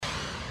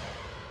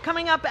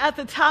Coming up at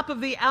the top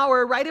of the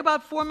hour, right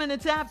about 4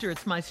 minutes after,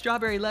 it's my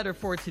strawberry letter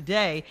for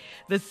today.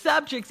 The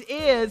subject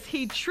is,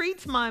 he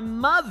treats my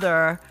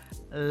mother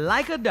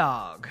like a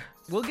dog.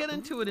 We'll get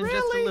into it in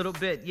just a little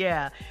bit,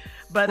 yeah.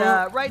 But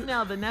right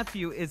now, the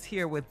nephew is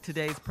here with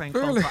today's prank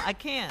phone call. I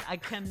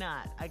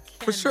cannot.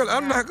 But Shirley,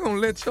 I'm not going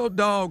to let your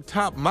dog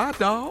top my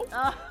dog,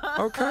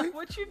 okay?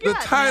 What you The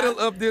got, title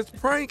of this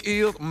prank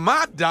is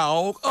My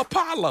Dog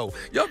Apollo.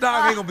 Your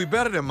dog ain't going to be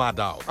better than my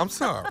dog. I'm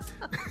sorry.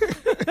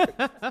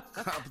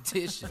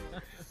 Competition.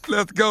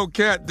 Let's go,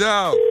 cat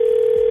dog.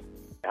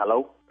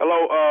 Hello?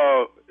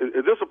 Hello,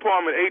 is this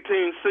apartment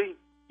 18C?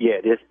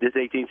 Yeah, this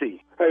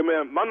 18C. Hey,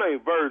 man, my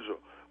name's Virgil.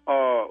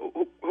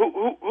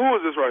 Who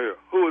is this right here?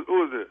 Who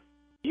is this?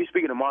 You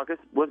speaking to Marcus?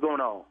 What's going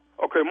on?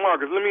 Okay,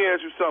 Marcus, let me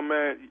ask you something,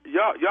 man.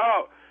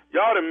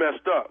 Y'all done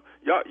messed up.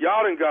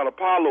 Y'all done got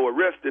Apollo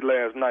arrested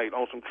last night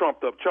on some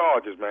trumped up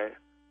charges, man.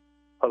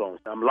 Hold on,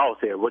 I'm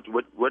lost here. What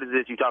is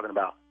this you talking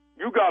about?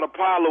 You got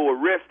Apollo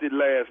arrested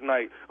last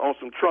night on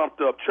some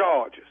trumped up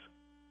charges.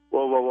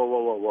 Whoa.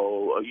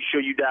 Are you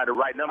sure you dialed the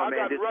right number, man?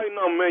 I got the right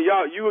number, man.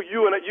 Y'all, you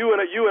and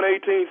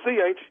 18C,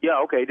 ain't you? Yeah,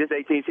 okay, this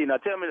 18C. Now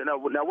tell me,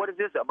 now what is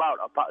this about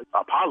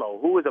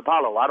Apollo? Who is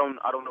Apollo? I don't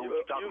know what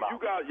you're talking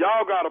about.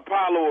 Y'all got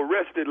Apollo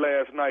arrested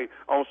last night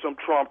on some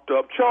trumped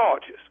up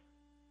charges.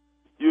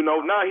 You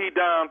know, now he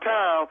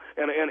downtown,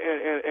 and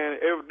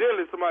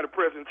evidently somebody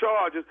pressing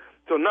charges.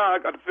 So now I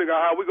got to figure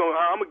out how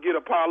I'm gonna get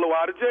Apollo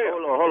out of jail.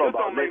 Hold on, this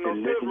don't make no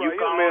sense right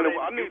here, man.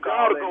 I need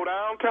y'all to go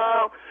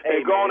downtown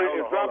and go on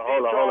and drop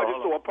these charges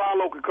so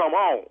Apollo can come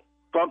home.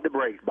 Pump the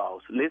brakes,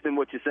 boss. Listen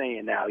what you're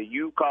saying now.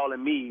 You calling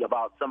me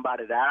about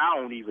somebody that I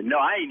don't even know.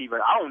 I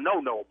don't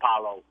know no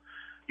Apollo.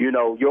 You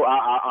know,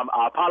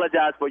 I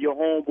apologize for your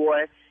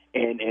homeboy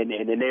and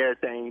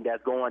everything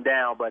that's going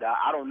down, but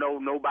I don't know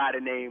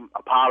nobody named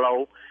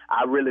Apollo.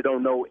 I really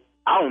don't know.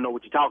 I don't know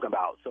what you're talking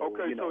about. So,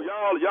 okay, you know.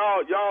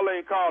 so y'all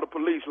ain't called the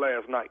police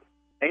last night.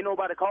 Ain't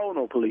nobody called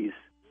no police.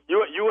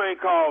 You ain't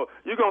called.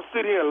 You gonna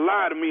sit here and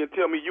lie to me and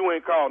tell me you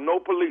ain't called no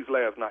police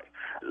last night?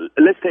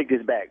 Let's take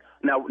this back.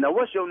 Now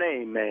what's your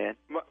name, man?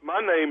 My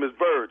name is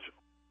Virgil.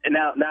 And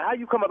now how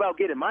you come about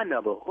getting my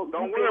number?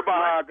 Don't worry about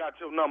how I got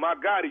your number. I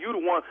got it. You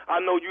the one. I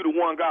know you the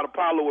one got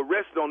Apollo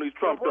arrested on these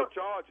trumped up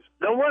charges.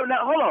 Don't worry.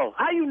 Now hold on.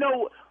 How you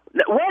know?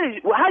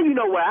 How you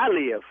know where I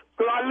live?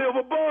 Because I live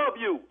above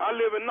you. I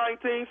live in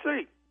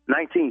 19C.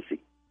 19.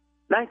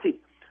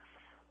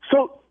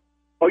 So,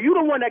 are you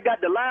the one that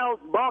got the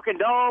loud barking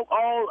dog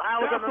all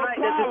hours of the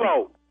night? That's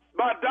Apollo.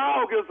 My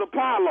dog is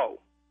Apollo.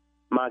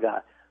 My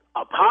God.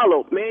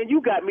 Apollo, man,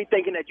 you got me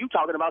thinking that you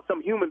talking about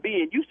some human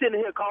being. You sitting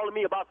here calling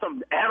me about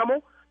some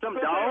animal, some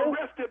dog?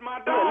 They arrested my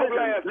dog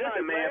last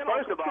night, man.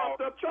 First of all,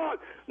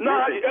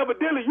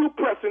 evidently you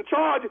pressing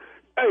charges.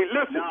 Hey,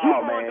 listen, you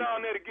going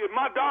down there to get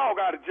my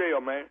dog out of jail,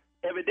 man.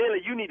 Evidently,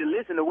 you need to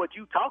listen to what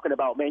you talking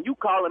about, man. You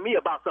calling me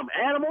about some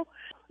animal?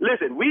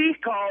 Listen, we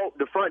call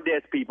the front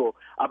desk people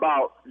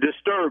about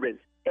disturbance.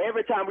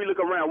 Every time we look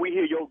around, we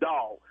hear your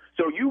dog.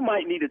 So you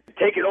might need to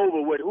take it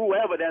over with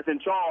whoever that's in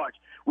charge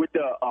with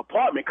the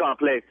apartment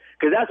complex,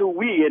 because that's who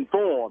we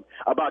inform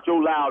about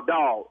your loud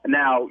dog.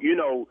 Now, you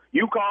know,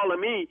 you calling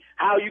me,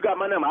 how you got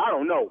my number, I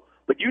don't know.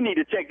 But you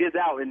need to check this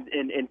out and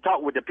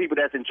talk with the people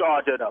that's in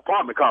charge of the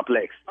apartment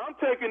complex. I'm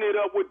taking it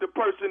up with the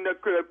person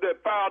that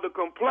filed a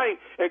complaint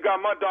and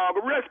got my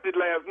dog arrested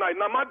last night.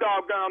 Now, my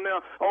dog down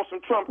there on some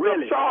trumped up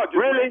charges.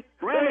 Really?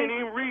 They ain't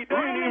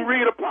even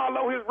read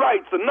Apollo his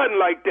rights or nothing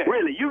like that.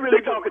 Really? You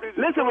really talking?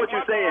 Listen what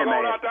you're saying,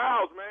 man. Out the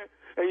house, man.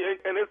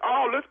 And it's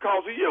all this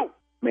cause of you.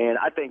 Man,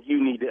 I think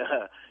you need to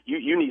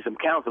you need some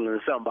counseling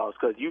or something, boss,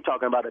 because you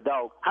talking about a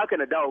dog. How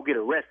can a dog get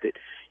arrested?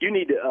 You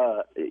need to.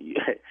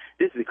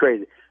 This is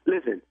crazy.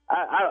 Listen,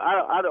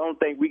 I don't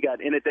think we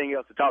got anything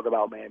else to talk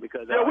about, man.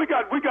 Because we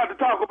got to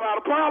talk about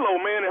Apollo,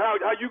 man, and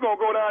how you gonna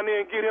go down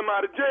there and get him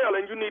out of jail,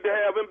 and you need to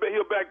have him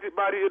here back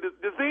by here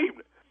this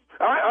evening.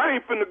 I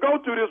ain't finna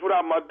go through this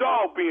without my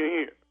dog being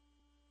here.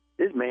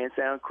 This man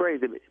sounds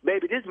crazy.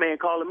 Baby, this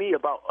man calling me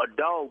about a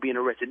dog being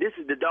arrested. This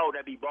is the dog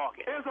that be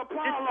barking. It's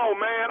Apollo,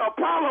 man.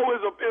 Apollo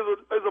is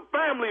a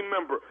family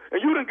member, and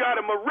you done got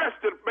him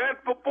arrested, man,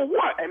 for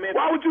what? Hey, man,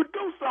 why would you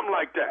do something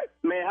like that?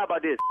 Man, how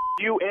about this?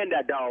 You and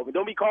that dog.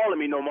 Don't be calling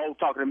me no more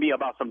talking to me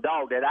about some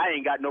dog that I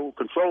ain't got no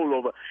control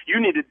over. You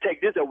need to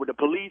take this up with the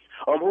police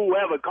or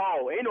whoever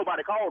called. Ain't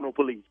nobody called no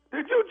police.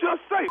 Did you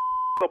just say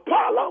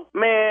Apollo?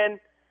 Man,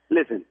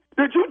 listen.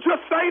 Did you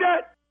just say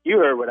that? You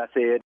heard what I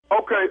said.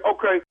 Okay.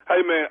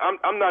 Hey, man,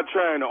 I'm not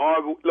trying to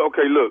argue.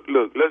 Okay, look.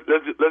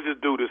 Let's just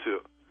do this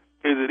here.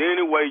 Is it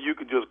any way you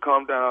could just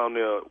come down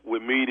there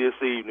with me this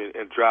evening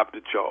and drop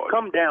the charge?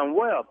 Come down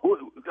where?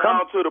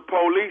 Down to the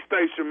police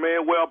station,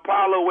 man, where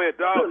Apollo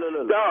at, dog.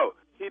 Look. Dog,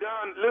 he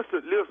down.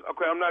 Listen.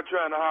 Okay, I'm not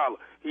trying to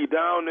holler. He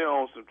down there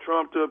on some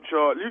trumped up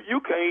charge.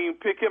 You can't even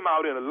pick him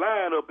out in a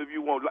lineup if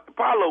you want.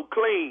 Apollo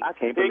clean. I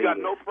can't believe. He ain't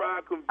got it. no prior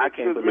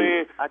convictions,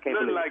 man. I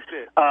can't Nothing believe like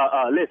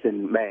that.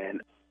 Listen,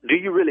 man. Do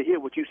you really hear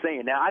what you're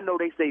saying? Now, I know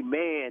they say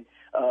man,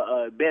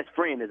 best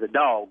friend is a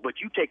dog, but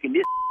you taking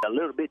this a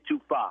little bit too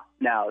far.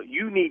 Now,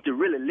 you need to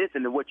really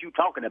listen to what you're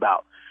talking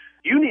about.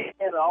 You need to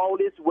handle all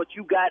this, what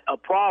you got a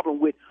problem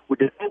with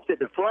the folks at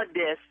the front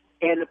desk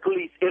and the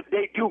police, if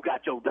they do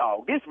got your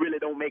dog. This really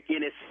don't make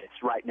any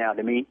sense right now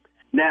to me.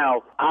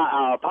 Now,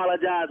 I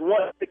apologize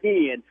once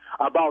again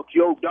about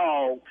your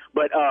dog,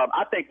 but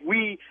I think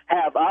we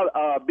have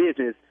our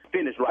business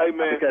finished right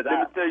now. Hey, man, Because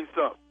let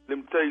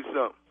me tell you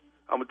something.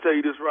 I'm going to tell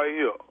you this right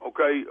here,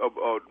 okay?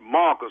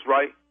 Marcus,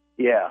 right?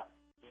 Yeah.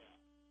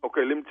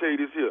 Okay, let me tell you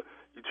this here.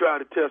 You try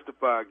to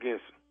testify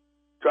against him.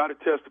 Try to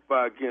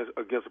testify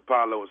against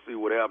Apollo and see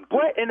what happened to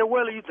What in the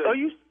world are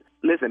you?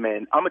 Listen,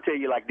 man, I'm going to tell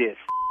you like this.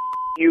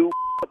 You,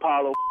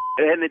 Apollo,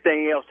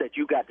 anything else that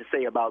you got to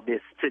say about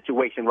this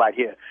situation right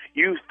here.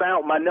 You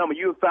found my number.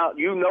 You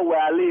know where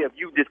I live.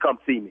 You just come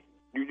see me.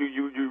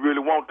 You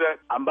really want that?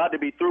 I'm about to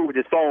be through with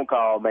this phone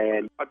call,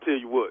 man. I tell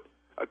you what.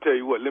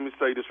 Let me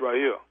say this right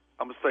here.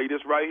 I'm going to say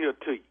this right here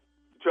to you.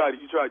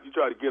 You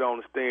try to get on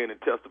the stand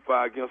and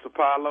testify against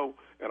Apollo,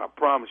 and I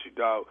promise you,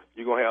 dog,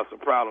 you're going to have some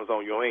problems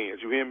on your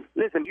hands. You hear me?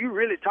 Listen, you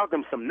really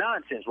talking some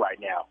nonsense right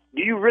now.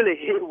 Do you really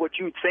hear what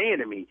you saying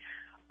to me?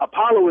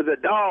 Apollo is a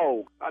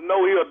dog. I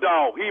know he a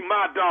dog. He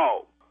my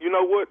dog. You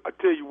know what? I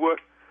tell you what.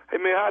 Hey,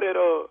 man, how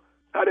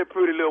that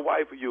pretty little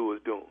wife of yours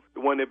doing?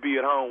 The one that be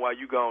at home while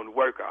you going to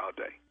work all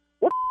day.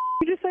 What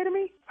you just say to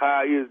me?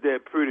 How is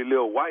that pretty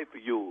little wife of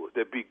yours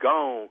that be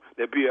gone,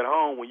 that be at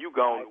home when you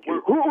gone to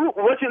work?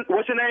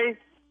 What's your name?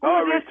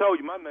 I already told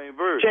you my name,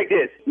 Virgil. Check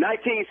this.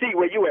 19C,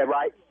 where you at,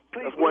 right?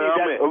 That's where I'm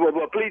at.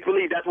 Well, please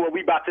believe that's where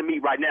we about to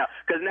meet right now.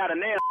 Because now the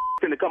man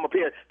going to come up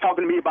here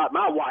talking to me about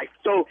my wife.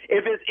 So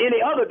if it's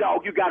any other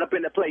dog you got up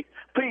in the place,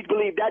 please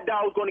believe that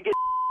dog's going to get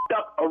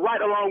up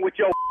right along with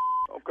your.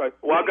 Okay.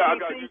 Well, I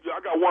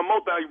got one more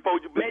thing before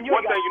you. Man,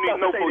 one thing you need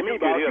to know before you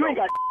get here. You ain't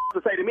got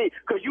to say to me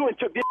because you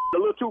took this a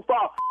little too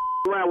far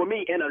around with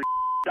me and a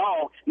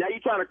dog. Now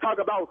you trying to talk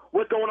about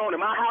what's going on in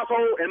my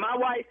household and my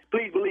wife?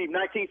 Please believe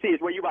 19C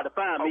is where you about to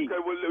find me. Okay,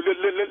 well,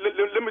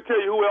 let me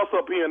tell you who else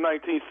up here in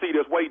 19C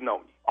that's waiting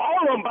on you.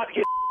 All of them about to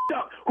get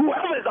up.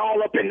 Whoever's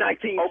all up in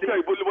 19C. Okay,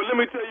 well, let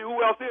me tell you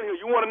who else in here.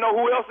 You want to know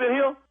who else in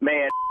here?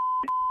 Man,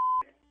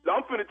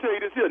 I'm finna tell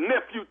you this here.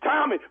 Nephew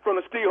Tommy from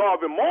the Steve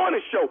Harvey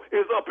Morning Show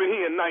is up in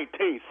here in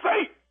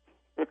 19C.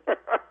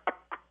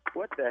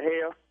 What the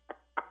hell?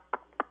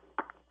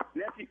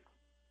 Nephew.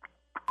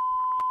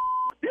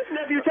 This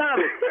Nephew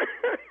Tommy.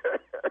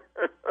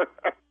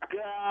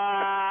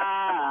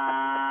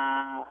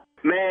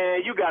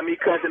 Man, you got me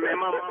cussing, man.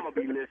 My mama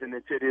be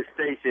listening to this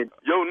station.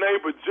 Your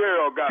neighbor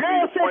Gerald got me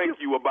to thank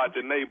you about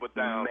your neighbor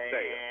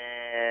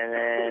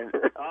downstairs.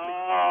 Man.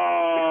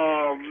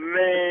 Oh,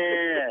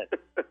 man.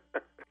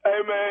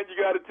 Hey, man, you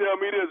got to tell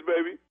me this,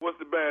 baby. What's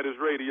the baddest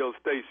radio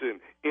station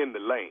in the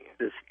land?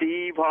 The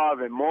Steve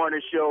Harvey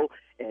Morning Show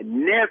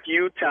and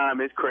Nephew Tom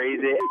is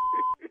crazy.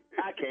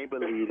 I can't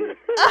believe it.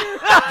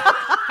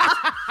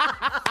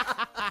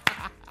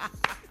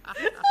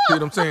 See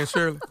what I'm saying,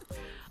 Shirley?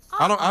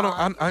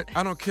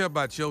 I don't care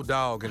about your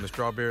dog in the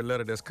strawberry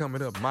letter that's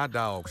coming up. My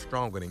dog's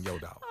stronger than your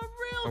dog. A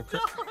real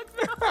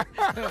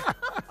dog.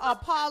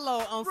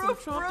 Apollo on some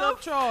trumped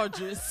up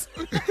charges.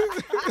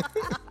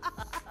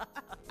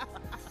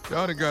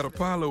 Y'all done got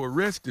Apollo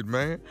arrested,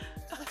 man.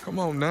 Come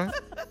on now.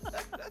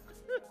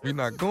 We're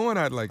not going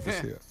out like this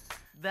here.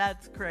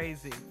 That's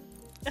crazy.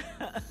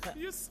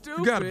 You're stupid,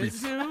 You gotta be,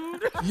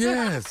 dude.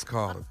 Yes,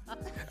 Carla.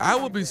 I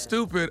will be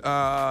stupid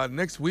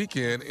next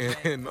weekend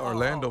in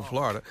Orlando,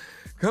 Florida.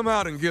 Come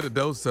out and get a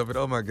dose of it.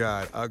 Oh, my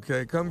God.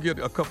 Okay, come get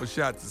a couple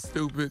shots of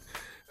stupid.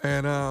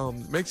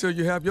 And make sure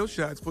you have your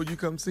shots before you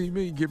come see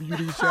me giving you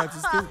these shots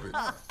of stupid.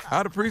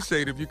 I'd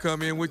appreciate it if you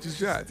come in with your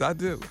shots. I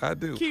do.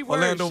 Keyword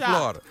Orlando,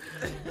 shot.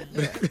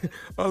 Florida.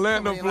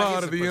 Orlando,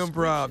 Florida, the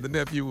Improv. The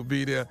nephew will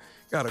be there.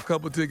 Got a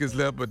couple tickets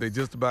left, but they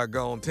just about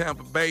gone.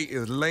 Tampa Bay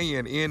is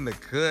laying in the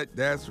cut.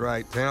 That's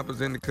right.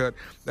 Tampa's in the cut.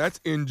 That's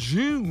in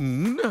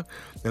June.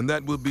 And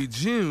that will be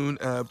June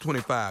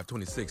 25,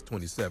 26,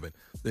 27.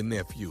 The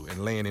nephew.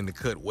 And laying in the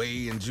cut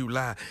way in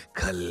July.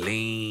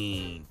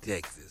 Killeen,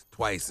 Texas.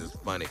 Twice as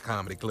funny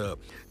comedy club.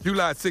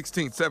 July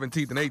 16th,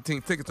 17th, and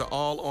 18th. Tickets are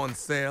all on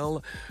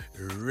sale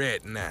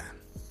right now.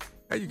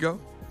 There you go.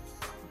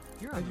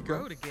 You're on the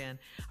road again.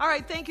 All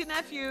right, thank you,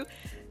 nephew.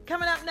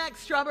 Coming up next,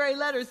 Strawberry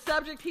Letters.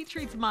 Subject, he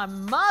treats my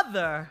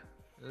mother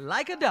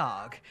like a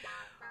dog.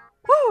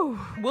 Woo!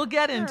 We'll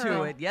get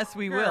into it. Yes,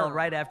 we will,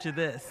 right after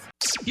this.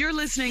 You're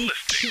listening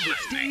to the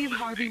Steve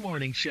Harvey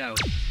Morning Show.